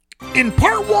In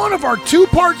part one of our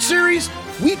two-part series,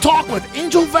 we talk with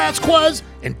Angel Vasquez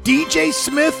and D.J.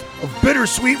 Smith of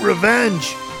Bittersweet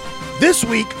Revenge. This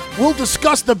week, we'll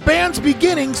discuss the band's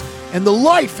beginnings and the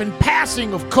life and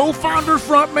passing of co-founder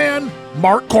frontman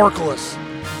Mark Corkelis,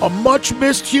 a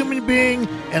much-missed human being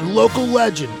and local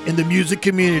legend in the music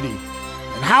community,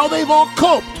 and how they've all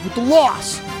coped with the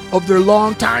loss of their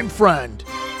longtime friend.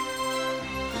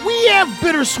 We have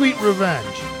Bittersweet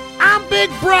Revenge. I'm Big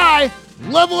Bri.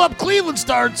 Level Up Cleveland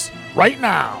starts right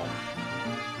now.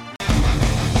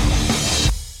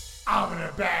 I'm in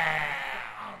a bag.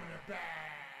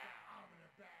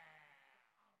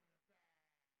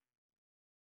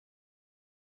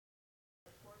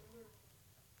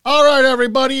 All right,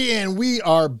 everybody, and we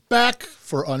are back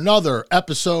for another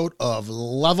episode of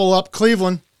Level Up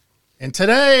Cleveland. And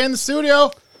today in the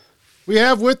studio, we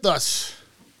have with us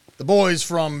the boys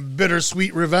from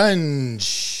Bittersweet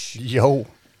Revenge. Yo.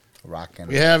 Rockin'.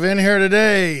 We have in here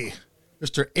today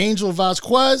Mr. Angel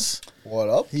Vasquez. What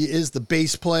up? He is the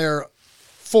bass player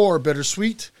for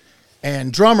Bittersweet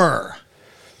and drummer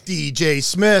D.J.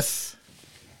 Smith.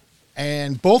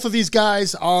 And both of these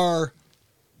guys are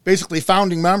basically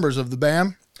founding members of the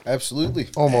band. Absolutely.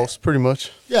 Almost, pretty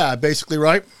much. Yeah, basically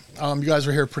right. You guys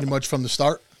are here pretty much from the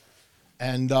start.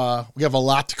 And we have a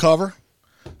lot to cover.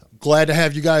 Glad to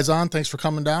have you guys on. Thanks for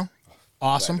coming down.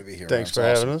 Awesome. Glad to be here, Thanks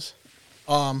man. for having us.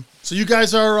 So you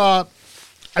guys are,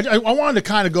 I wanted to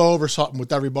kind of go over something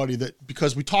with everybody that,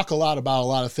 because we talk a lot about a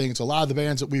lot of things. A lot of the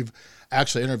bands that we've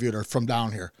actually interviewed are from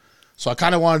down here. So I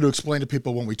kind of wanted to explain to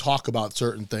people when we talk about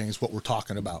certain things, what we're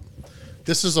talking about.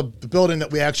 This is the building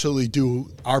that we actually do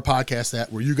our podcast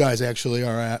at, where you guys actually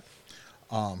are at.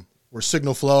 We're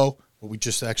Signal Flow, what we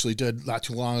just actually did not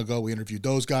too long ago. We interviewed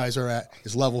those guys are at,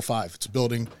 is Level 5. It's a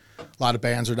building. A lot of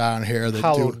bands are down here. That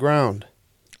Hallowed ground.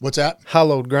 What's that?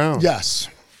 Hallowed ground. Yes,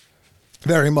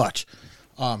 very much.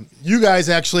 You guys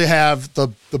actually have the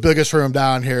biggest room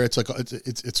down here. It's like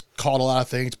it's called a lot of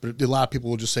things, but a lot of people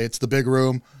will just say it's the big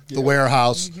room, the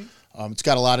warehouse. Mm-hmm. It's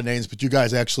got a lot of names, but you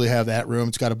guys actually have that room.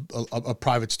 It's got a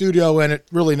private studio in it,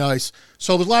 really nice.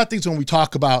 So there's a lot of things when we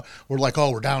talk about, we're like, oh,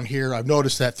 we're down here. I've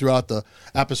noticed that throughout the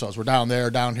episodes. We're down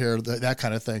there, down here, that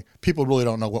kind of thing. People really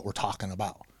don't know what we're talking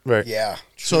about. Right. Yeah.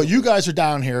 So you guys are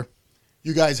down here.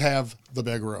 You guys have the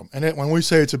big room. And when we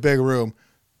say it's a big room,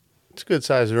 It's a good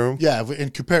sized room. yeah,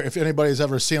 if anybody's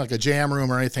ever seen like a jam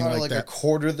room or anything Probably like like that, a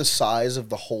quarter the size of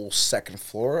the whole second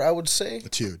floor, I would say.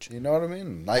 it's huge. You know what I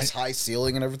mean? Nice high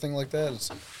ceiling and everything like that.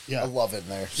 Yeah. I love it in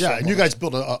there. Yeah, so and you much. guys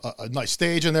built a nice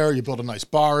stage in there. You built a nice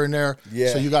bar in there. Yeah.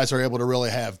 So you guys are able to really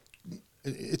have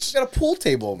it's You got a pool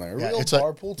table in there. A yeah, real it's bar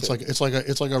like pool it's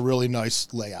table. like a really nice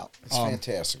layout. It's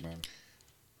fantastic, man.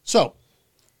 So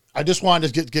I just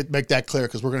wanted to make that clear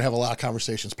because we're going to have a lot of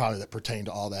conversations probably that pertain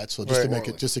to all that. So just Right.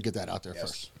 to get that out there Yes.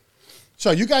 first.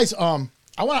 So you guys, I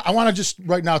want to just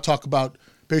right now talk about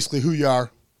basically who you are.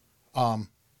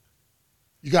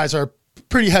 You guys are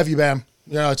pretty heavy band.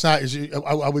 You know, it's not.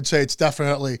 I would say it's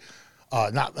definitely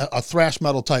not a thrash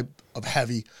metal type of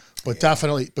heavy, but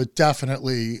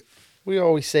definitely. We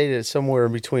always say that it's somewhere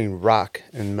in between rock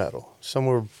and metal,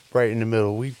 somewhere right in the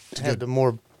middle. We have the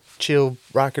more chill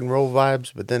rock and roll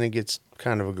vibes, but then it gets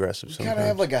kind of aggressive We sometimes. kind of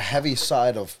have like a heavy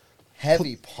side of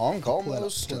heavy punk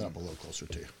almost. Pull that up a little closer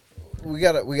to you. We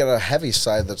got a heavy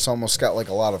side that's almost got like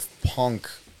a lot of punk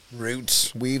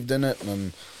roots weaved in it,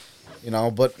 and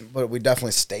but we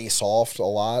definitely stay soft a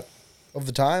lot of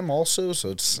the time also. So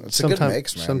it's a good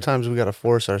mix, man. Sometimes we got to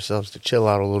force ourselves to chill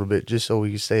out a little bit just so we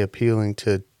can stay appealing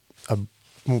to a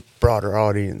broader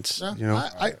audience. Yeah, You know,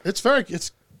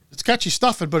 it's catchy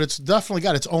stuff, but it's definitely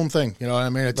got its own thing. You know what I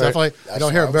mean? It's Right. definitely I That's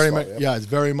don't hear what it very I much. was thought, Yeah, it's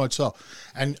very much so.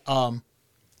 And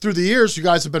through the years, you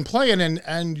guys have been playing,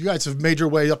 and you guys have made your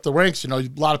way up the ranks. You know, a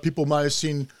lot of people might have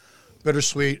seen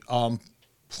Bittersweet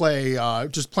play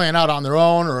just playing out on their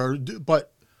own,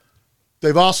 but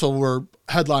they've also were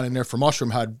headlining there for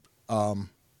Mushroom Head a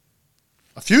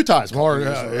few times more.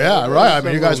 Yeah, right. I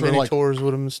mean, you guys were mini like tours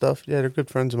with them and stuff. Yeah, they're good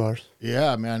friends of ours.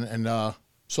 yeah, man. And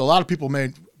so a lot of people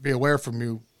may be aware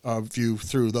of you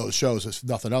through those shows, if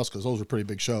nothing else, because those were pretty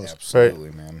big shows.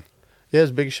 Absolutely, man. Yeah,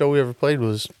 the biggest show we ever played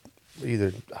was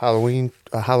either a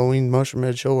Halloween Mushroom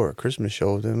Head show or a Christmas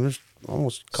show. Then there's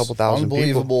almost a couple thousand people.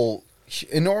 Unbelievable,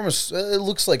 enormous. It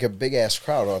looks like a big ass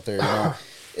crowd out there. You know,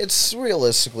 it's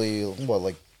realistically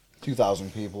like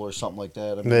 2,000 people or something like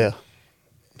that. I mean, Yeah.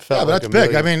 Yeah, but that's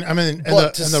big. I mean,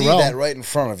 But to in the see realm, that right in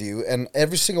front of you, and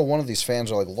every single one of these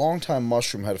fans are like longtime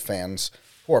Mushroom Head fans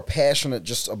who are passionate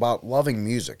just about loving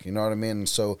music. You know what I mean? And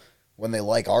so when they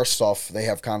like our stuff, they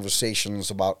have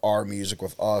conversations about our music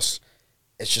with us.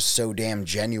 It's just so damn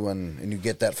genuine, and you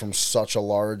get that from such a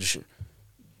large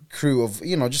crew of,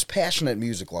 just passionate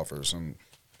music lovers. And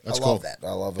That's I love cool. that.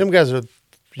 I love Them it. guys are,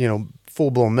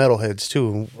 full-blown metalheads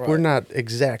too. Right. We're not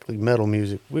exactly metal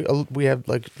music. We have,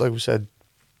 like we said,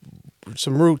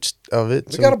 some roots of it.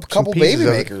 We got a couple baby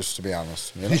makers, to be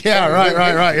honest. Yeah,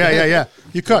 right. Yeah.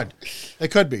 You could. They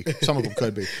could be. Some of them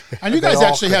could be. And you guys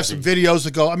actually have some videos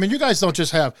that go. I mean, you guys don't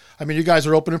just have. I mean, you guys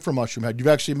are opening for Mushroom Head. You've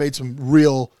actually made some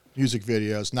real music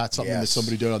videos, not something that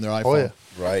somebody did on their iPhone. Oh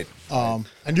yeah. Right.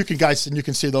 And you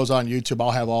can see those on YouTube.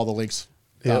 I'll have all the links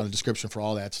down in the description for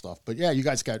all that stuff. But yeah, you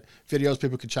guys got videos.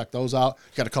 People can check those out.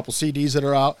 You got a couple CDs that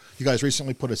are out. You guys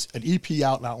recently put an EP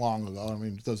out not long ago. I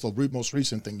mean, that's the most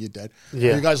recent thing you did.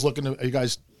 Yeah. Are you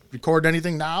guys recording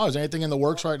anything now? Is anything in the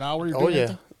works right now? Where you're doing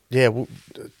anything? Yeah.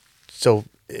 So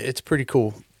it's pretty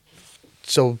cool.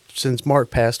 So since Mark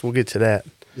passed, we'll get to that.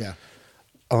 Yeah.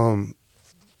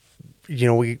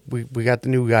 We got the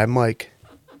new guy Mike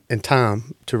and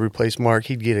Tom to replace Mark.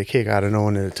 He'd get a kick out of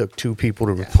knowing that it took two people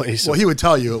to replace him. Well, he would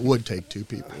tell you it would take two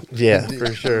people. Yeah,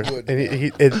 for sure. And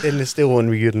it still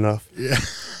wouldn't be good enough. Yeah.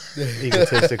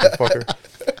 Egotistic fucker.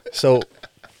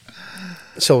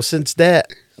 So since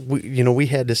that, we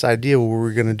had this idea what we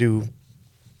were gonna do,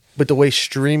 but the way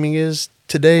streaming is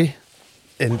today,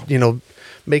 and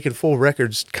making full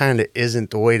records kind of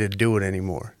isn't the way to do it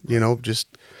anymore. Just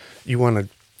you want to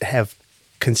have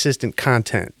consistent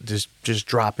content, just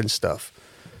dropping stuff.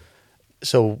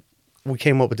 So we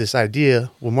came up with this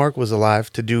idea when Mark was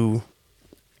alive to do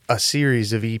a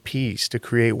series of EPs to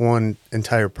create one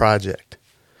entire project.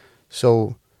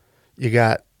 So you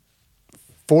got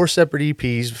 4 separate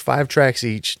EPs, 5 tracks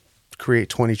each, create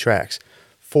 20 tracks.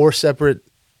 4 separate,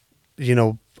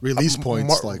 Release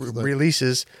points,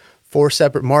 releases, 4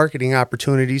 separate marketing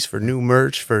opportunities for new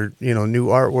merch, for, new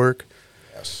artwork.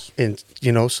 Yes. And,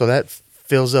 so that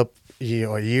fills up, a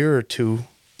year or two.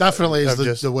 Definitely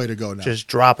is the way to go now. Just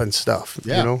dropping stuff,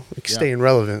 staying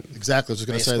relevant. Exactly. I was just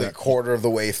going to say Basically that. a quarter of the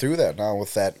way through that now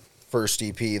with that first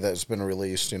EP that's been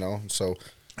released, so.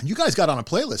 And you guys got on a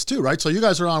playlist too, right? So you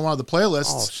guys are on one of the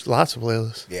playlists. Oh, lots of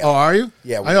playlists. Yeah. Oh, are you?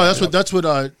 Yeah. I know that's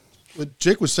what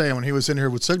Jake was saying when he was in here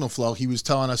with Signal Flow. He was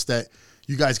telling us that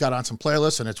you guys got on some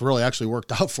playlists, and it's really actually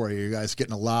worked out for you. You guys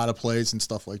getting a lot of plays and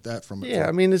stuff like that from it. Yeah,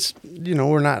 I mean, it's,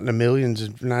 we're not in the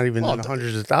millions, not even in the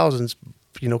hundreds of thousands,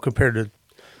 compared to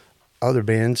other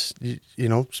bands,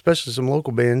 especially some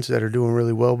local bands that are doing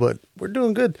really well, but we're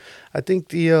doing good. I think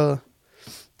Better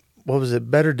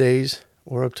Days,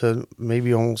 we're up to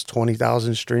maybe almost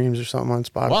 20,000 streams or something on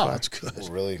Spotify. Wow, that's good.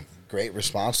 Really great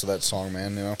response to that song,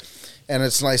 man, And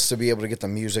it's nice to be able to get the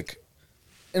music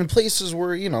in places where,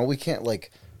 we can't,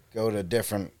 go to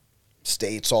different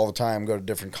states all the time, go to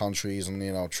different countries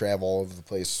and, travel all over the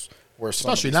place. Where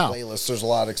some especially of these now. playlists, there's a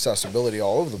lot of accessibility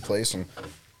all over the place, and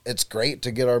it's great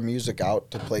to get our music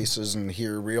out to places and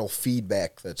hear real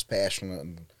feedback that's passionate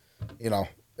and,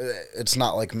 it's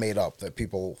not made up that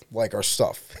people like our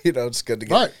stuff. It's good to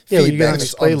get feedback.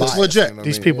 It's legit.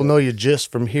 These people know you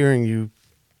just from hearing you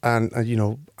on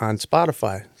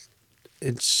Spotify.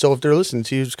 So if they're listening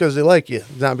to you, it's because they like you,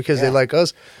 not because they like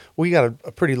us. We got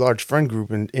a pretty large friend group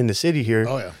in the city here.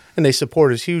 Oh yeah, and they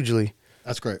support us hugely.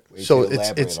 That's great. So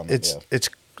it's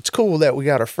cool that we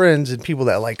got our friends and people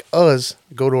that like us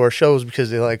go to our shows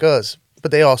because they like us, but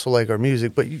they also like our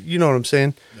music. But you know what I'm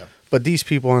saying? Yeah. But these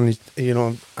people on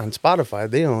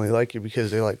Spotify, they only like you because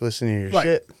they like listening to your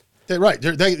shit.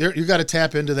 You got to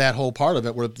tap into that whole part of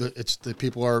it where the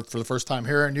people are for the first time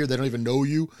hearing you. They don't even know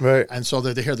you, right? And so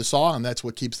they hear the song, and that's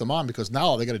what keeps them on. Because now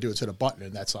all they got to do is hit a button,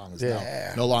 and that song is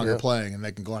now no longer playing, and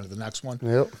they can go on to the next one.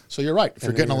 Yep. So you're right. If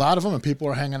you're getting a lot of them, and people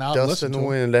are hanging out, and listening to the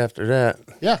wind after that.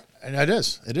 Yeah, and it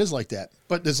is like that.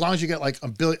 But as long as you get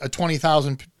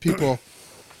 20,000 people,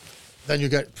 then you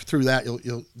get through that.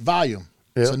 You'll volume.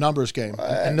 Yep. It's a numbers game,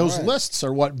 and those lists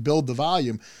are what build the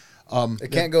volume.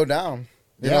 It can't go down.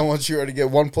 Once you already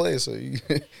get one play, so you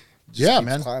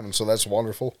man, climbing, so that's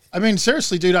wonderful. I mean,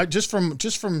 seriously, dude, I just from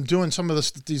doing some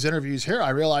of these interviews here,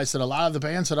 I realized that a lot of the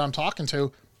bands that I'm talking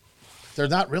to, they're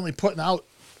not really putting out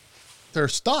their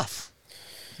stuff.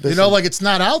 It's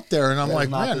not out there, and I'm like,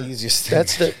 man, the easiest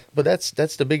thing.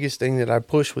 That's the biggest thing that I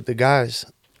push with the guys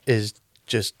is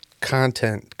just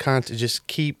content. Just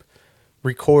keep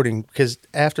recording, because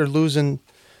after losing,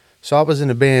 so I was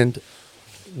in a band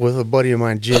with a buddy of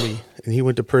mine, Jimmy, and he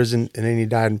went to prison, and then he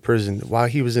died in prison. While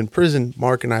he was in prison,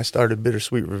 Mark and I started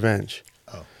Bittersweet Revenge.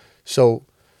 Oh. So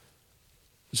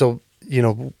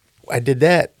I did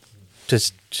that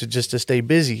just to stay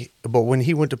busy. But when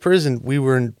he went to prison, we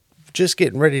were just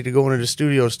getting ready to go into the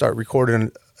studio to start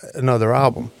recording another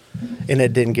album, and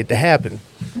that didn't get to happen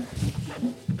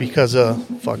because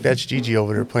that's Gigi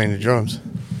over there playing the drums.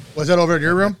 Was that over in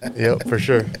your room? Yep, for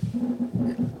sure.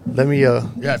 Let me Yeah,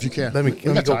 if you can. let me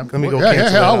We got go. time. Let me go. Yeah, cancel yeah.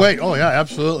 that I'll out. wait. Oh yeah,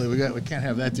 absolutely. We can't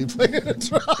have that dude playing the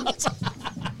drums.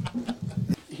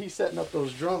 He's setting up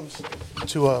those drums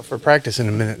to for practice in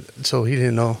a minute, so he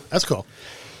didn't know. That's cool.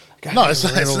 God, No, it's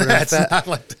I ran over not, that fat. not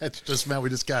like that. It's just, man, we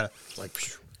just got to, like,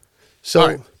 phew. So All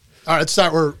right, let's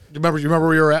start where, you remember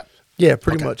where you were at? yeah,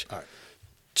 pretty Okay. much. All right.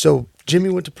 So Jimmy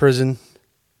went to prison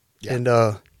Yeah.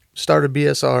 and started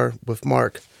BSR with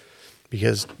Mark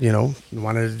because he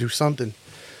wanted to do something.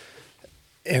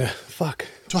 And fuck.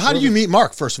 So how did you meet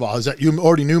Mark, first of all? Is that you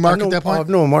already knew Mark at that point? I've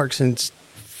known Mark since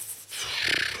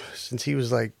he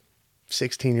was like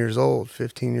 16 years old,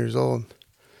 15 years old.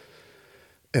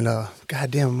 And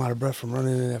goddamn, I'm out of breath from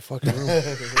running in that fucking room.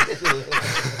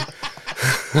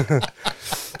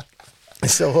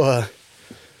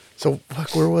 So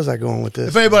fuck, where was I going with this?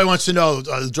 If anybody wants to know,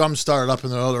 the drums started up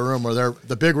in the other room, or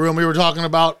the big room we were talking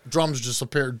about. Drums just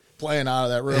appeared playing out of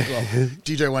that room. So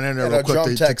DJ went in there And real our quick drum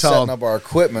to tech tell setting him. up our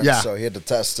equipment, Yeah. so he had to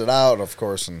test it out, of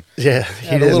course. And Yeah, he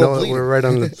Had a didn't little know that bleeder. we're right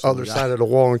on the other side of the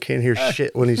wall and can't hear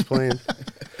shit when he's playing.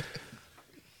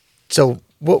 So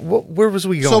where was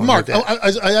we going? So Mark, with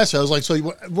that? I asked you, I was like, so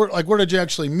where did you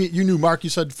actually meet? You knew Mark, you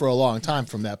said, for a long time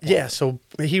from that point. Yeah, so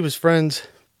he was friends.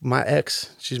 My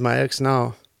ex, she's my ex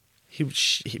now.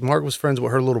 Mark was friends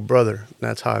with her little brother. And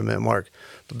that's how I met Mark.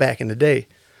 But back in the day,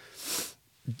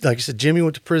 like I said, Jimmy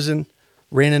went to prison,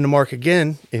 ran into Mark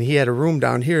again, and he had a room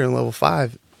down here in level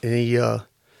 5. And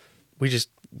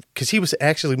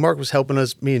because Mark was helping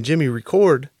us, me and Jimmy,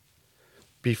 record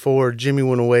before Jimmy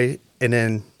went away, and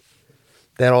then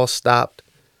that all stopped.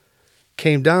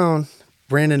 Came down,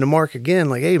 ran into Mark again,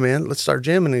 like, hey man, let's start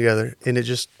jamming together. And it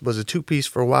just was a 2-piece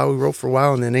for a while. We wrote for a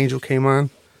while, and then Angel came on.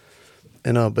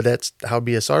 And but that's how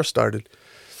BSR started.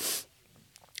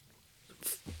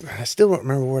 I still don't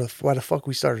remember why the fuck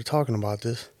we started talking about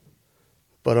this.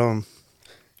 But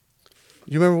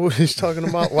you remember what he was talking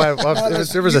about? Why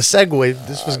there was a segue.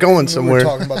 This was going we were somewhere.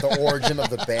 talking about the origin of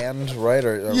the band, right?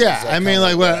 Or was Yeah, that I mean,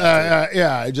 kinda like,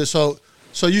 yeah, just so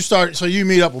you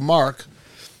meet up with Mark,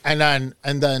 and then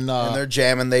and they're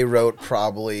jamming. They wrote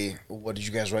probably, what did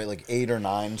you guys write? Like 8 or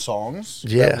 9 songs.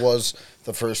 Yeah. That was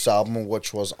the first album,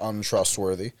 which was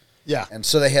Untrustworthy. yeah, And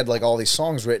so they had like all these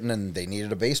songs written, and they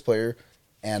needed a bass player.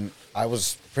 And I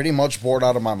was pretty much bored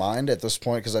out of my mind at this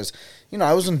point because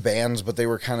I was in bands, but they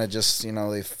were kind of just,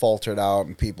 they faltered out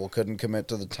and people couldn't commit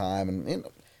to the time. And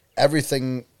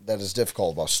everything that is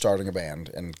difficult about starting a band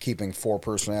and keeping 4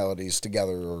 personalities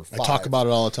together or 5. I talk about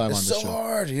it all the time It's on this so show.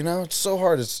 hard, It's so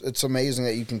hard. It's amazing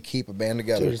that you can keep a band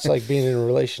together. Dude, it's like being in a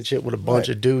relationship with a bunch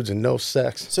of dudes and no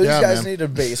sex. So Yeah, these guys man. need a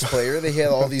bass player. They had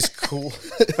all these cool.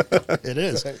 It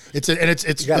is. It's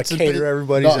You got to cater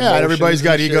everybody's Yeah, and emotions everybody's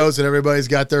got and shit. egos, and everybody's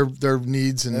got their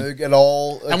needs, and They get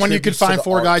all. when you can attributes to find the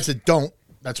 4 art. guys that don't,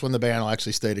 that's when the band will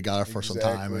actually stay together for some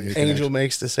time. And you can Angel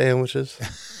makes the sandwiches.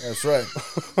 That's right.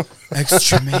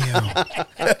 Extra mayo.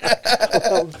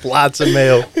 Lots of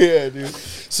mail. Yeah, dude.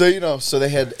 So, so they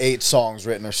had 8 songs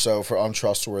written or so for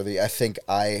Untrustworthy. I think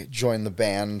I joined the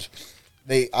band.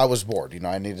 I was bored,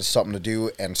 I needed something to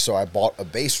do, and so I bought a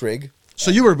bass rig.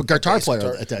 So you were a guitar Bass player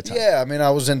guitar. at that time. Yeah, I mean, I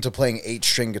was into playing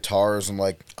 8-string guitars and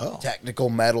like Oh. technical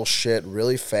metal shit,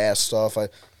 really fast stuff. I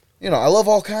love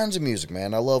all kinds of music,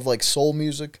 man. I love like soul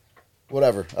music,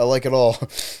 whatever. I like it all.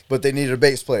 But they needed a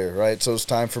bass player, right? So it's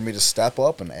time for me to step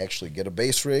up and actually get a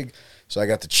bass rig. So I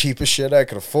got the cheapest shit I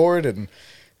could afford, and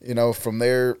from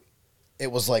there,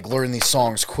 it was like learn these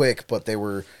songs quick, but they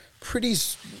were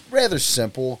rather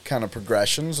simple kind of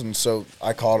progressions, and so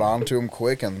I caught on to them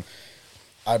quick, and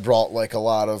I brought like a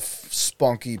lot of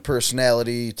spunky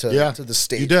personality to the you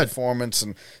stage did. performance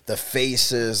and the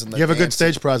faces and the You have a good dancing.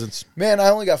 stage presence. Man, I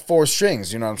only got 4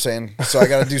 strings, you know what I'm saying? So I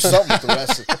got to do something with the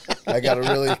rest. I got to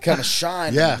really kind of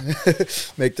shine. Yeah.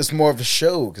 And make this more of a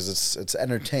show because it's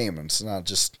entertainment. It's not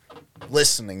just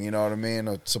listening, you know what I mean?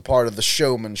 It's a part of the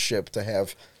showmanship to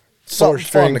have something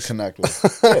fun to strings. connect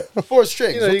with. Yeah, 4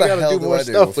 strings. You what the got hell to do do more I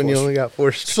do stuff with when 4 you strings? only got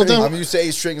 4 strings. then- I'm used to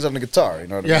 8 strings on the guitar, you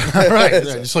know what I mean? Yeah,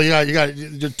 right. So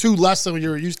you're 2 less than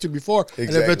you're used to before. And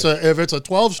if it's a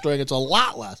 12 string, it's a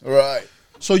lot less. Right.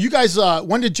 So you guys,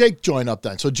 when did Jake join up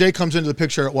then? So Jake comes into the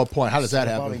picture at what point? How does that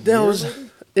happen? That was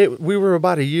it. We were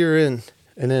about a year in,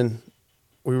 and then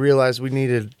we realized we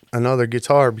needed another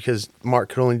guitar because Mark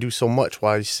could only do so much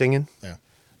while he's singing.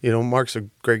 Yeah. Mark's a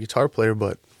great guitar player,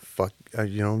 but fuck,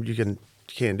 you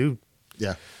can't do.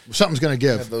 Yeah. Something's going to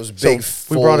give. Have those So big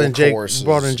we brought in full Jake. choruses. We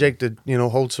brought in Jake to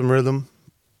hold some rhythm,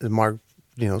 and Mark,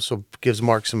 so gives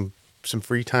Mark some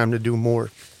free time to do more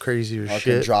crazier I can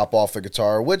shit. drop off the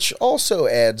guitar, which also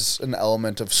adds an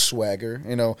element of swagger.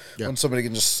 When somebody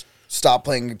can just stop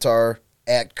playing guitar,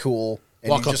 act cool, and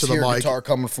Walk you up just to the hear mic. guitar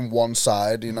coming from one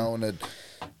side, you know, and it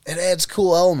adds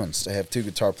cool elements to have two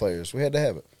guitar players. We had to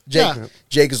have it.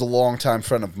 Jake is a longtime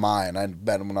friend of mine. I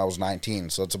met him when I was 19,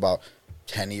 so it's about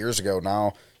 10 years ago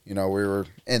now. You know, we were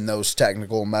in those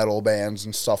technical metal bands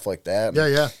and stuff like that.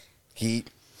 Yeah. He,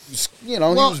 he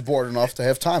was bored enough to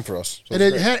have time for us. So And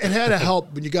it had to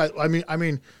help when you guys. I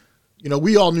mean, you know,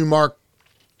 we all knew Mark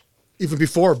even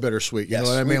before Bittersweet. You know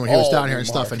what I mean? When he was down here and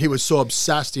stuff, and he was so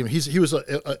obsessed. I mean,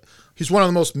 he's one of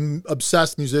the most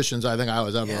obsessed musicians I think I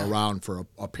was ever around for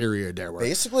a period there. Where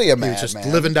basically a he was just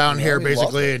madman. living down here, He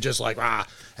basically, and just like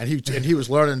and he was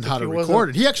learning how to record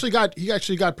it. He actually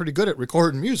got pretty good at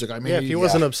recording music. I mean, if he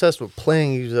wasn't obsessed with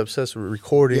playing, he was obsessed with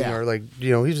recording, or like,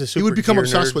 you know, he was a super. He would become gear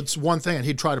obsessed nerd. with one thing, and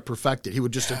he'd try to perfect it. He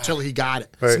would just until he got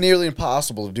it. It's nearly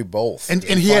impossible to do both. And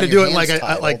he had to do it in like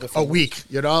a week,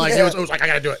 you know, like it was like I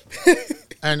gotta do it.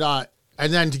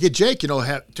 and then to get Jake, you know,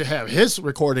 to have his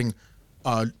recording,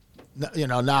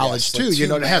 knowledge like too, you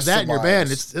know, to have that in your band,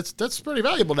 masterminds. that's pretty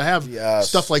valuable to have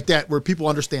stuff like that where people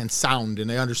understand sound and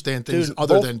they understand things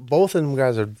both of them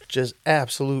guys are just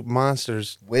absolute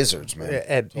monsters, wizards, man.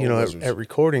 At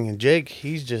recording. And Jake,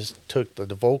 he's just took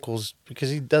the vocals because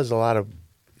he does a lot of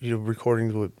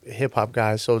recordings with hip hop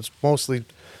guys, so it's mostly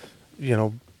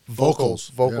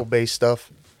vocal based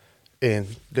stuff.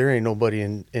 And there ain't nobody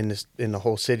in the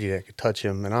whole city that could touch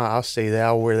him. And I'll say that.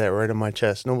 I'll wear that right on my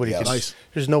chest.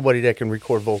 There's nobody that can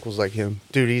record vocals like him.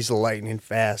 Dude, he's lightning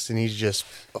fast, and he's just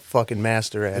a fucking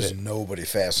master at There's it. nobody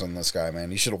faster than this guy, man.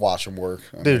 You should have watched him work.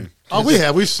 Dude.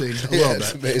 We've seen a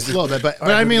little bit. But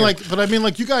I mean,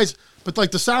 like you guys, but like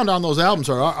the sound on those albums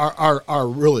are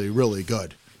really, really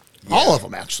good. Yeah. All of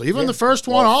them, actually. Even the first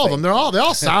one, all of them. They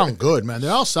all sound good, man. They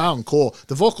all sound cool.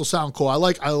 The vocals sound cool. I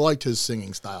liked his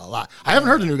singing style a lot. I haven't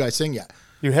heard the new guy sing yet.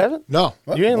 You haven't? No.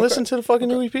 You ain't listened to the fucking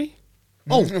new EP?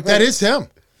 Oh, that is him.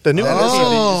 The new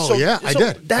I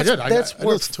did. That's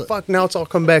where fuck. Now it's all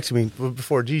come back to me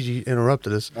before Gigi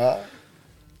interrupted us.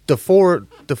 The four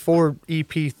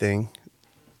EP thing.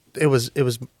 It was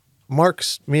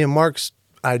me and Mark's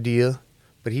idea,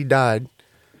 but he died.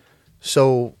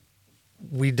 So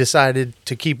we decided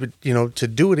to keep it, to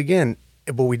do it again,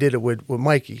 but we did it with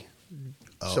Mikey.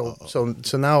 So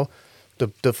now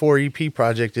the 4 EP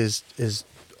project is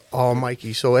all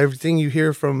Mikey. So everything you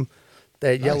hear from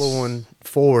that yellow one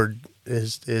forward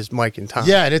is Mike and Tom.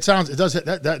 Yeah, and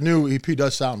that new EP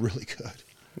does sound really good.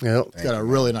 Yep. It's got a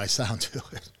really nice sound to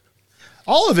it.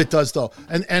 All of it does though.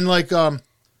 And like I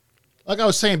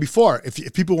was saying before,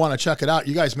 if people want to check it out,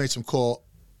 you guys made some cool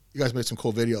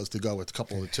videos to go with a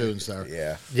couple of the tunes there.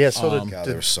 Yeah. So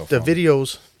the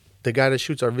videos, the guy that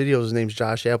shoots our videos, his name's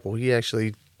Josh Apple.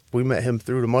 We met him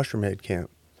through the Mushroom Head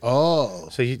camp. Oh.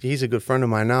 So he's a good friend of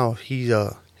mine now. He's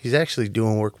actually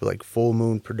doing work with like Full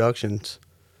Moon Productions,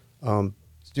 doing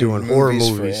horror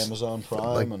movies for Amazon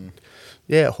Prime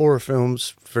horror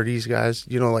films for these guys.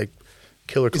 Like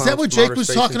Killer Clowns. Is that what Jake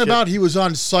was talking about? He was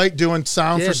on site doing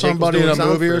sound for somebody in a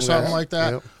movie or something like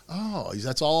that. Yep. Oh,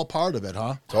 that's all a part of it,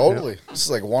 huh? Totally. Yep. This is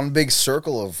like one big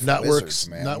circle of wizards,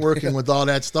 man. Networking with all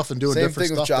that stuff and doing different stuff.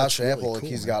 Same thing with Josh Apple. Really like cool,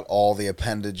 he's got all the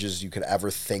appendages you could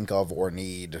ever think of or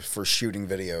need for shooting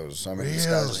videos. I mean, this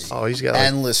guy's he's got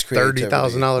endless creativity.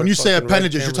 $30,000. When you say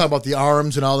appendages, you're talking about the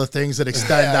arms and all the things that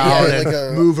extend out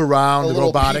and move around, the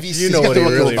robotic. PVC you know what he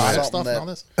really robotic stuff and all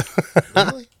this?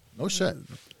 Really? No shit.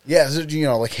 Yeah,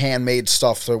 like handmade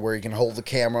stuff where you can hold the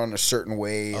camera in a certain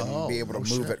way and be able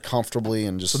to move it comfortably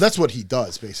and just. So that's what he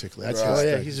does, basically. That's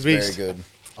he's a beast. Very good.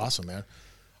 Awesome, man.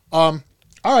 All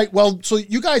right, well, so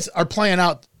you guys are playing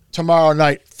out tomorrow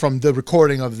night from the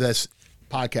recording of this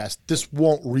podcast. This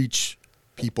won't reach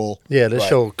people. Yeah, this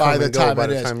show by the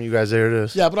time you guys air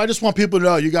this. Yeah, but I just want people to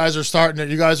know you guys are starting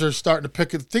to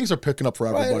pick it. Things are picking up for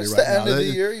everybody it's right the now. End of the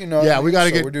year, Yeah, we got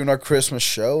to get. We're doing our Christmas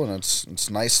show, and it's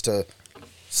nice to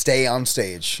stay on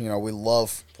stage. We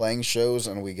love playing shows,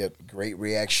 and we get great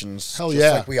reactions. Hell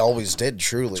yeah. Like we always did,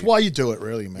 truly. That's why you do it,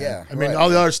 really, man. Yeah. I mean, all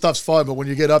the other stuff's fun, but when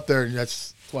you get up there,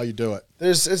 that's why you do it.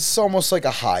 It's almost like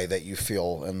a high that you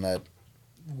feel, and that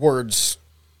words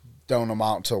don't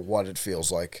amount to what it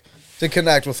feels like. To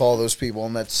connect with all those people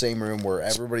in that same room where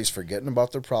everybody's forgetting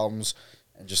about their problems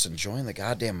and just enjoying the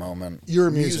goddamn moment.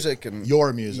 Your music too.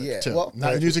 Well,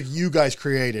 not the music you guys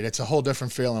created. It's a whole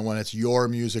different feeling when it's your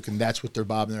music and that's what they're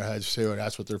bobbing their heads to and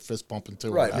that's what they're fist bumping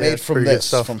to. Right, made from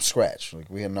from scratch. Like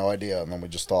we had no idea, and then we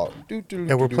just thought.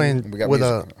 And we're playing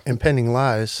with Impending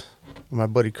Lies, my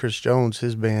buddy Chris Jones,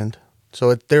 his band. So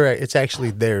it's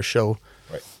actually their show.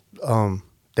 Right.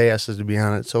 They asked us to be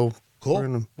on it, so.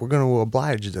 Cool. We're gonna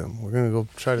oblige them. We're gonna go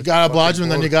try to. You gotta oblige them,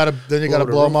 then you gotta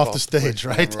blow them off the stage,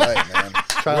 right? Right, man.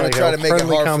 We're gonna try to make it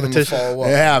hard for them to follow up.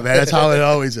 Yeah, man, that's how it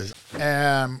always is.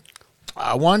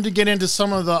 I wanted to get into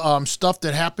some of the stuff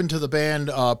that happened to the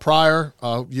band prior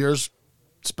years.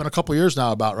 It's been a couple years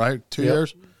now, about right, 2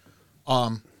 years.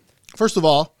 First of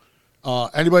all,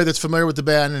 anybody that's familiar with the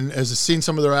band and has seen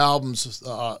some of their albums,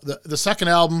 the second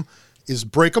album is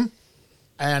Break 'Em,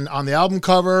 and on the album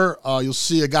cover, you'll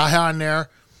see a guy on there.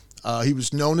 He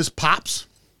was known as Pops.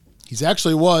 He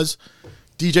actually was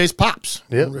DJ's Pops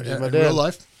in real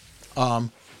life.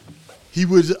 He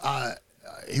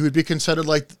would be considered,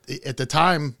 like, at the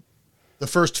time, the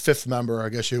first fifth member, I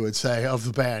guess you would say, of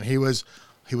the band. He was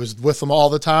with them all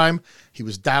the time. He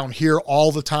was down here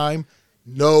all the time.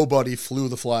 Nobody flew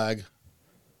the flag.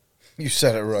 You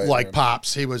said it right. Like, man.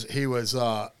 Pops. He was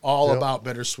all about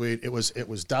Bittersweet. He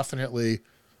was definitely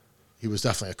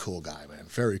a cool guy, man.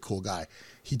 Very cool guy.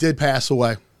 He did pass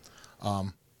away.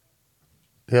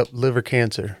 Liver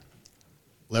cancer.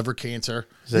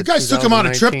 You guys took him on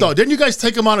a trip, though. Didn't you guys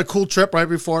take him on a cool trip right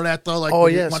before that, though? Like,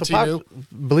 Pops,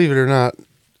 believe it or not,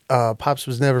 Pops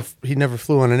he never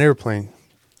flew on an airplane.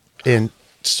 And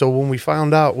so when we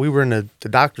found out, we were in the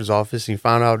doctor's office, and he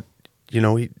found out,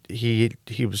 he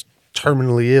was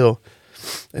terminally ill,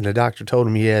 and the doctor told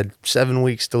him he had 7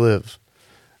 weeks to live.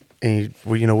 And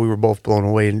we were both blown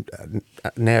away, and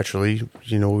naturally,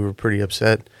 we were pretty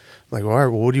upset. Like, all right,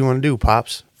 well, what do you want to do,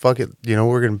 Pops? Fuck it,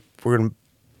 we're gonna.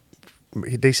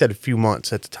 They said a few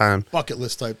months at the time. Bucket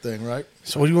list type thing, right?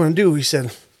 So what do you want to do? He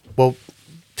said, well,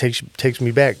 takes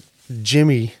me back.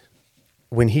 Jimmy,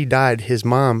 when he died, his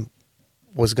mom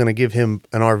was going to give him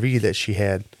an RV that she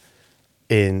had,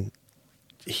 and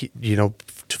he,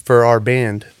 for our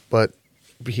band, but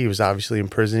he was obviously in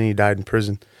prison. He died in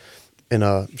prison.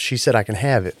 And she said, I can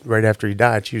have it. Right after he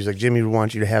died, she was like, Jimmy would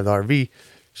want you to have the RV.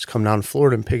 Just come down to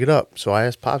Florida and pick it up. So I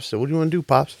asked Pops, I said, what do you want to do,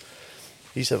 Pops?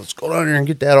 He said, let's go down there and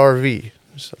get that RV.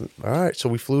 So, all right. So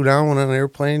we flew down, went on an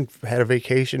airplane, had a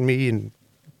vacation, me and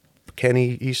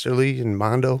Kenny Easterly and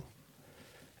Mondo.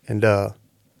 And,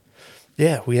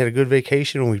 we had a good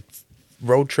vacation. We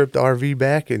road tripped the RV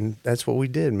back, and that's what we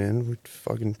did, man. We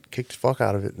fucking kicked the fuck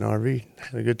out of it in the RV.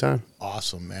 Had a good time.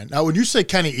 Awesome, man. Now, when you say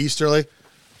Kenny Easterly,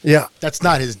 yeah, that's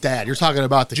not his dad. You're talking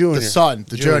about the son,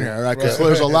 the junior, right? Because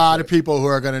there's a lot of people who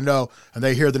are going to know, and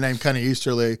they hear the name Kenny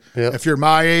Easterly. Yep. If you're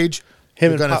my age,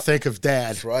 you're going to think of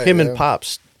Dad. Right, him and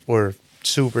Pops were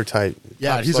super tight.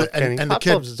 Yeah, Pops he's and the Pops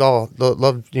kid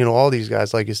loved all these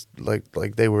guys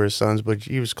like they were his sons, but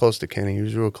he was close to Kenny. He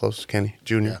was real close to Kenny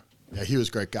Jr. Yeah, he was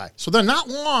a great guy. So then, not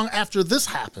long after this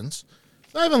happens,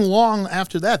 not even long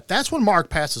after that, that's when Mark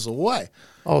passes away.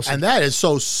 Oh, and that is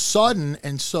so sudden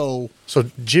and so. So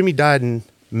Jimmy died in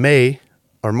May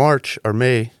or March or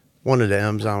May, one of the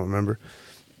M's, I don't remember.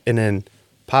 And then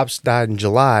Pops died in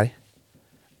July,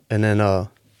 and then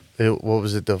what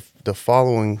was it? The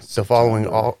following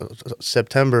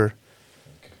September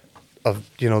of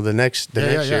the next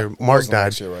year, Mark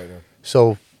died. Year, right, yeah.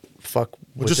 So fuck.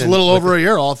 Just a little over a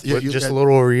year. A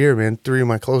little over a year, man. 3 of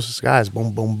my closest guys.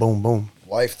 Boom, boom, boom, boom.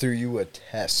 Life threw you a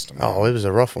test, man. Oh, it was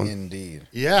a rough one. Indeed.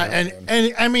 Yeah,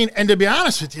 and I mean, and to be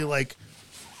honest with you, like,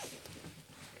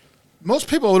 most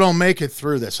people don't make it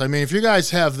through this. I mean, if you guys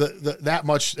have that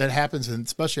much that happens, and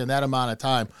especially in that amount of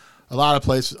time, a lot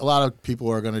of people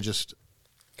are going to just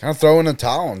kind of throw in a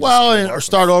towel. Or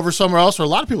start over somewhere else. Or a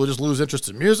lot of people just lose interest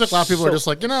in music. A lot of people are just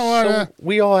like, what? So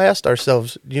we all asked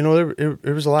ourselves, there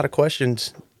was a lot of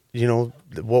questions,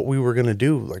 what we were going to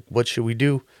do. Like, what should we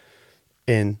do?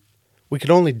 And we could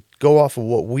only go off of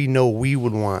what we know we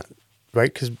would want,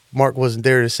 right? Because Mark wasn't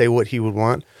there to say what he would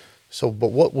want. So,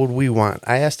 but what would we want?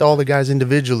 I asked all the guys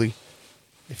individually,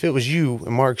 if it was you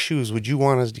in Mark's shoes, would you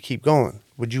want us to keep going?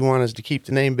 Would you want us to keep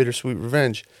the name Bittersweet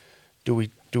Revenge? Do we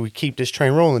keep this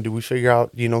train rolling? Do we figure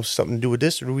out, something to do with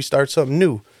this, or do we start something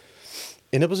new?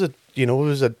 And it was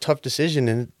a tough decision,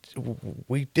 and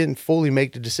we didn't fully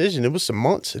make the decision. It was some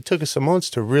months. It took us some months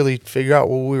to really figure out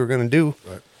what we were going to do.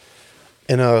 Right.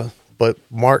 And but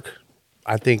Mark,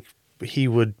 I think he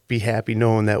would be happy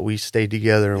knowing that we stayed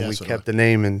together and we kept the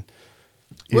name. And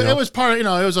it was part of,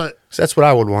 it was so that's what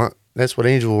I would want. That's what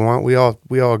Angel would want. We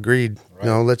all agreed. Right.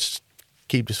 Let's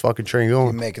keep this fucking train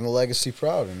going. You're making the legacy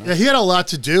proud. Yeah, he had a lot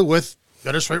to do with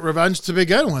Bittersweet Revenge to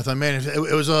begin with. I mean, it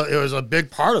was a big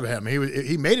part of him.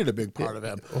 He made it a big part of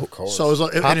him. Of course. So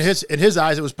it was, in his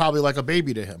eyes, it was probably like a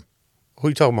baby to him. Who are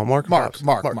you talking about, Mark? Mark.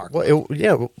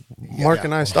 Well, Mark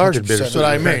and I started Bittersweet. That's what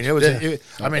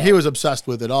I mean. He was obsessed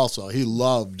with it also. He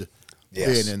loved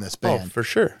being in this band. Oh, for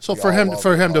sure. So for him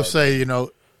to say,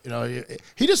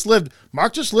 he just lived.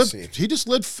 Mark just lived. He just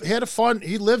lived. He had a fun.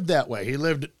 He lived that way.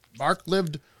 Mark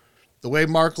lived the way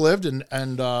Mark lived, and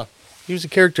he was a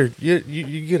character. You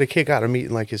get a kick out of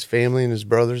meeting like his family and his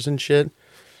brothers and shit.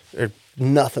 They're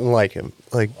nothing like him.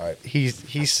 Like Right.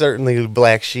 he's certainly the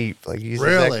black sheep. Like he's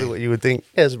Really? exactly what you would think.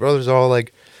 Yeah, his brothers are all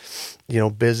like,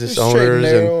 business Straight and owners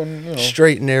narrow and and,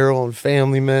 straight and narrow and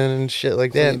family men and shit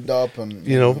like that. Cleaned up and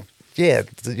Yeah,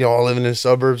 all living in the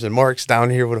suburbs, and Mark's down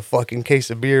here with a fucking case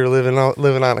of beer, living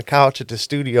on a couch at the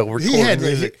studio recording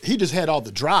music. He just had all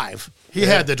the drive. He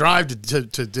had the drive to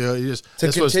do. He just, to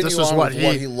this continue was on what with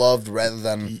what he loved rather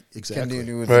than Exactly.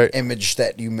 continue with Right. an image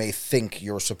that you may think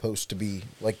you're supposed to be.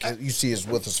 Like you see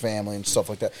with his family and stuff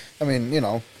like that. I mean,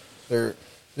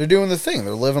 they're doing the thing.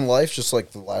 They're living life just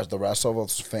like the rest of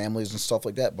us families and stuff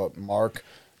like that. But Mark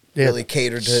really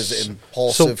catered to his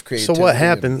impulsive creativity. So what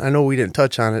happened? I know we didn't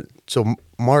touch on it. So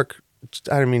Mark,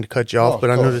 I didn't mean to cut you off, but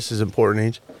I know this is important,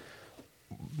 Age.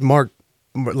 Mark,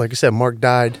 like I said, Mark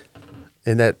died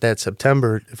in that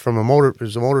September from it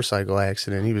was a motorcycle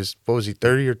accident. He was, what was he,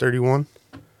 30 or 31?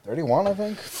 31, I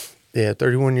think. Yeah,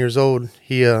 31 years old.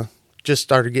 He just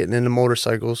started getting into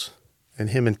motorcycles, and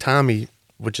him and Tommy,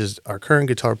 which is our current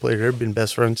guitar player, they've been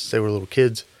best friends since they were little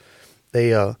kids.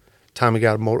 Tommy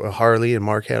got a Harley, and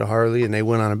Mark had a Harley, and they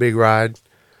went on a big ride,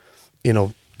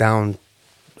 down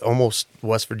almost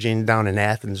West Virginia, down in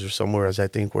Athens or somewhere, as I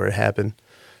think where it happened.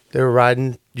 They were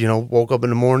riding, woke up in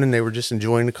the morning, they were just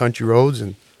enjoying the country roads,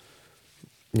 and,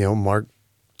 Mark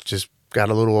just got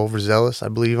a little overzealous, I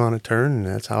believe, on a turn, and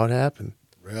that's how it happened.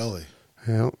 Really.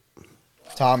 Yeah.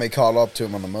 Tommy caught up to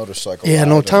him on the motorcycle. Yeah,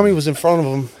 no, ride, Tommy and was in front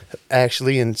of him,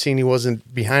 actually, and seen he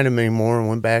wasn't behind him anymore and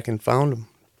went back and found him.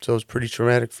 So it was pretty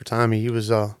traumatic for Tommy. He was,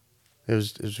 it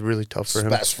was really tough for his him.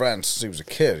 best friend since he was a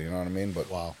kid, you know what I mean? But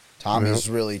Wow. Tommy's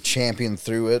really championed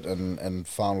through it and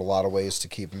found a lot of ways to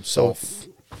keep himself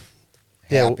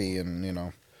happy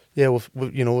and. Yeah,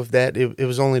 with that, it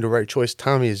was only the right choice.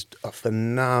 Tommy is a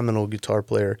phenomenal guitar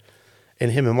player,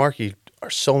 and him and Marky are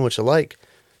so much alike.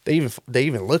 They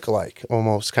even look alike,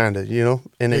 almost, kind of, And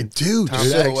They then do, Tom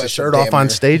dude. takes his shirt off on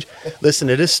stage. Listen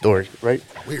to this story, right?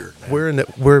 Weird,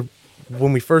 man.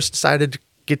 When we first decided to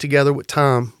get together with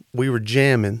Tom, we were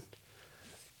jamming.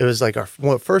 It was like our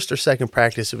first or second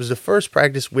practice. It was the first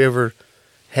practice we ever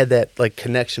had that like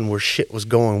connection where shit was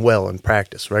going well in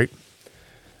practice, right?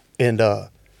 And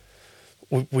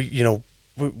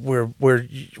we're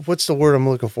what's the word I'm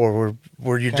looking for?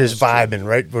 Where you're just vibing,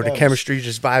 right? Where the chemistry is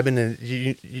just vibing,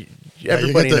 and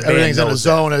everybody in the band everything's in a knows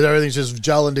zone, and everything's just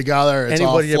gelling together. It's anybody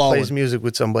all that flowing. plays music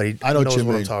with somebody I know knows what you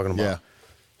what I'm mean. talking about. Yeah.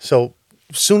 So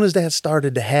as soon as that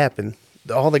started to happen,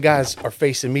 all the guys are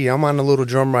facing me. I'm on the little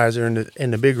drum riser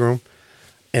in the big room,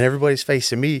 and everybody's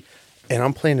facing me, and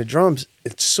I'm playing the drums.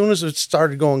 As soon as it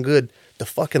started going good, the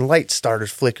fucking lights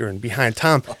started flickering behind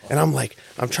Tom, and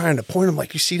I'm trying to point him,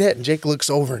 like, you see that? And Jake looks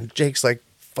over, and Jake's like,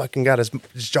 fucking got his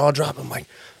jaw dropped. I'm like,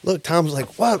 look, Tom's like,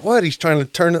 what? He's trying to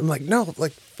turn it. I'm like, no,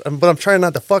 like, but I'm trying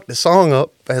not to fuck the song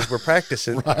up as we're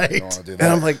practicing. Right. You don't wanna do that.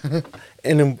 And I'm like,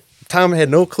 and then Tom had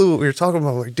no clue what we were talking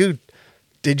about. I'm like, dude,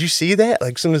 did you see that?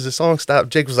 Like, as soon as the song stopped,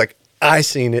 Jake was like, I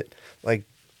seen it. Like,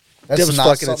 That's was not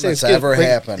fucking something insane. that's ever Like,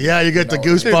 happened. Yeah, you get the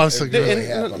goosebumps. It really and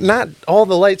happened. not all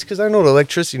the lights, because I know the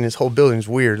electricity in this whole building's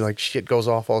weird. Like, shit goes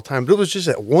off all the time. But it was just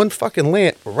that one fucking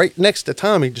lamp right next to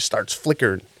Tommy just starts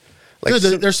flickering. Like,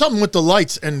 Dude, there's something with the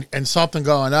lights and something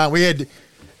going on.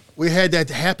 We had that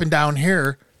happen down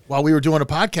here while we were doing a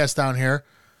podcast down here.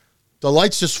 The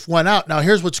lights just went out. Now,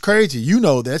 here's what's crazy. You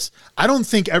know this. I don't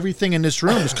think everything in this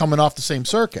room is coming off the same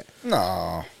circuit.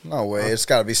 No way. It's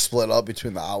got to be split up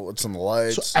between the outlets and the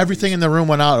lights. So everything in the room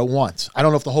went out at once. I don't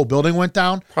know if the whole building went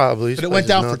down. Probably. But it went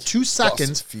down for 2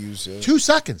 seconds. Busted fuse, yeah. 2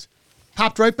 seconds.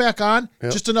 Popped right back on.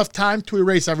 Yep. Just enough time to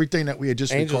erase everything that we had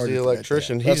just Angel's recorded. the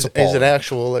electrician. That's He's an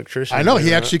actual electrician. I know.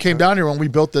 He actually came down here when we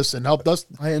built this and helped us.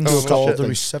 I no installed shit. the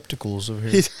receptacles over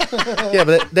here. Yeah,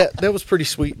 but that was pretty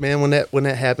sweet, man. When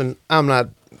that happened, I'm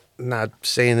not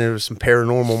saying there was some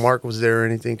paranormal Mark was there or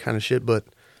anything kind of shit, but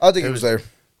I think it was there.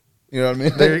 You know what I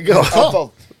mean? There you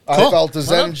go. I felt his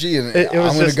energy, and It was I'm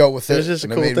going to just- go with it it. was just a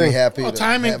and cool it made me thing. happy. Well, to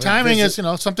timing have him is,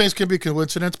 visit. some things can be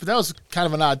coincidence, but that was kind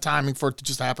of an odd timing for it to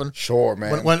just happen. Sure,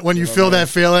 man. When you feel that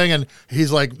feeling, and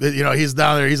he's like, he's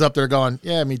down there, he's up there going,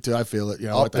 yeah, me too, I feel it.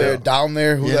 Up what the there, hell? down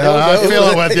there. Who the Yeah, hell I knows? feel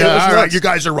it with you. It was All right, nuts. you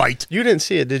guys are right. you didn't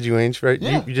see it, did you, Ainge? Right?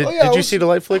 Yeah. You did. Oh, yeah, did I you was- see the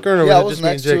light flickering, or Yeah, I was was it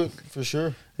next just me to and it Jake? for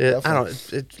sure. Yeah, Definitely.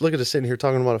 I don't. Look at us sitting here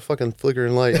talking about a fucking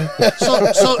flickering light.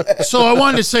 So I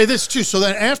wanted to say this too. So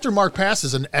then after Mark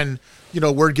passes, and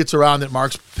word gets around that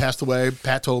Mark's passed away.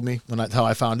 Pat told me how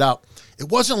I found out. It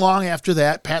wasn't long after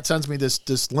that. Pat sends me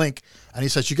this link, and he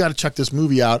says, you got to check this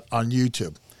movie out on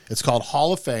YouTube. It's called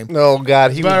Hall of Fame. No,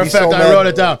 God, he As a matter would of be fact, so I mad. wrote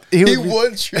it down. He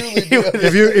would truly do it.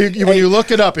 If you when you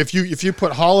look it up, if you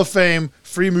put Hall of Fame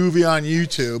free movie on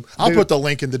YouTube. I'll put the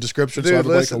link in the description so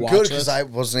everybody can watch Good it. because I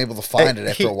wasn't able to find it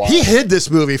after a while. He hid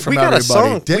this movie from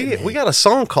everybody. We got a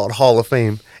song called Hall of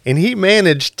Fame, and he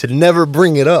managed to never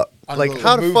bring it up. Like,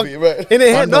 how the fuck? Right? And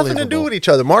it had nothing to do with each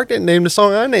other. Mark didn't name the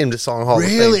song. I named the song Hall of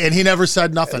Fame. Really? And he never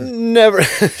said nothing? Never.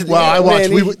 Well, I watched.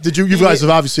 You guys have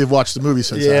obviously watched the movie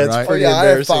since then, right? Pretty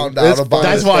I found out about it.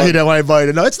 That's why he didn't want anybody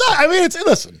to know. It's not. I mean,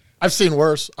 listen. I've seen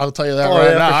worse. I'll tell you that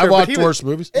right now. I watched worse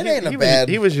movies. It ain't a bad.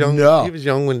 He was young. No. He was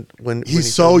young when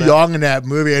he's so young in that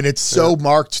movie, and it's so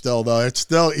marked still. Though it's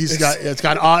still it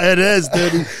is,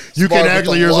 dude. You can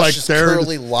actually you're like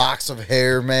curly locks of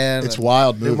hair, man. It's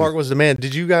wild movie. Dude, Mark was the man.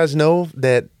 Did you guys know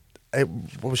that? It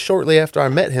was shortly after I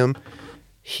met him.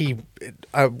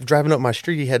 Driving up my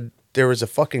street, there was a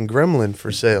fucking gremlin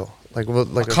for sale. Like a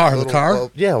car, little, the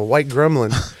car? Yeah, a white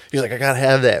gremlin. He's like, I gotta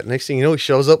have that. Next thing you know, he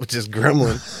shows up with this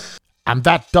gremlin. And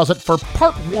that does it for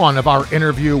part 1 of our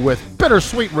interview with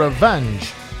Bittersweet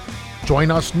Revenge. Join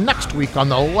us next week on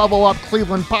the Level Up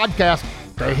Cleveland podcast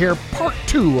to hear part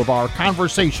 2 of our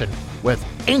conversation with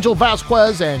Angel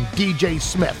Vasquez and D.J.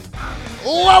 Smith.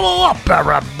 Level up,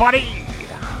 everybody!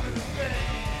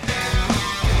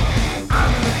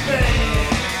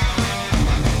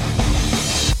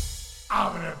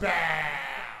 I'm in a bag.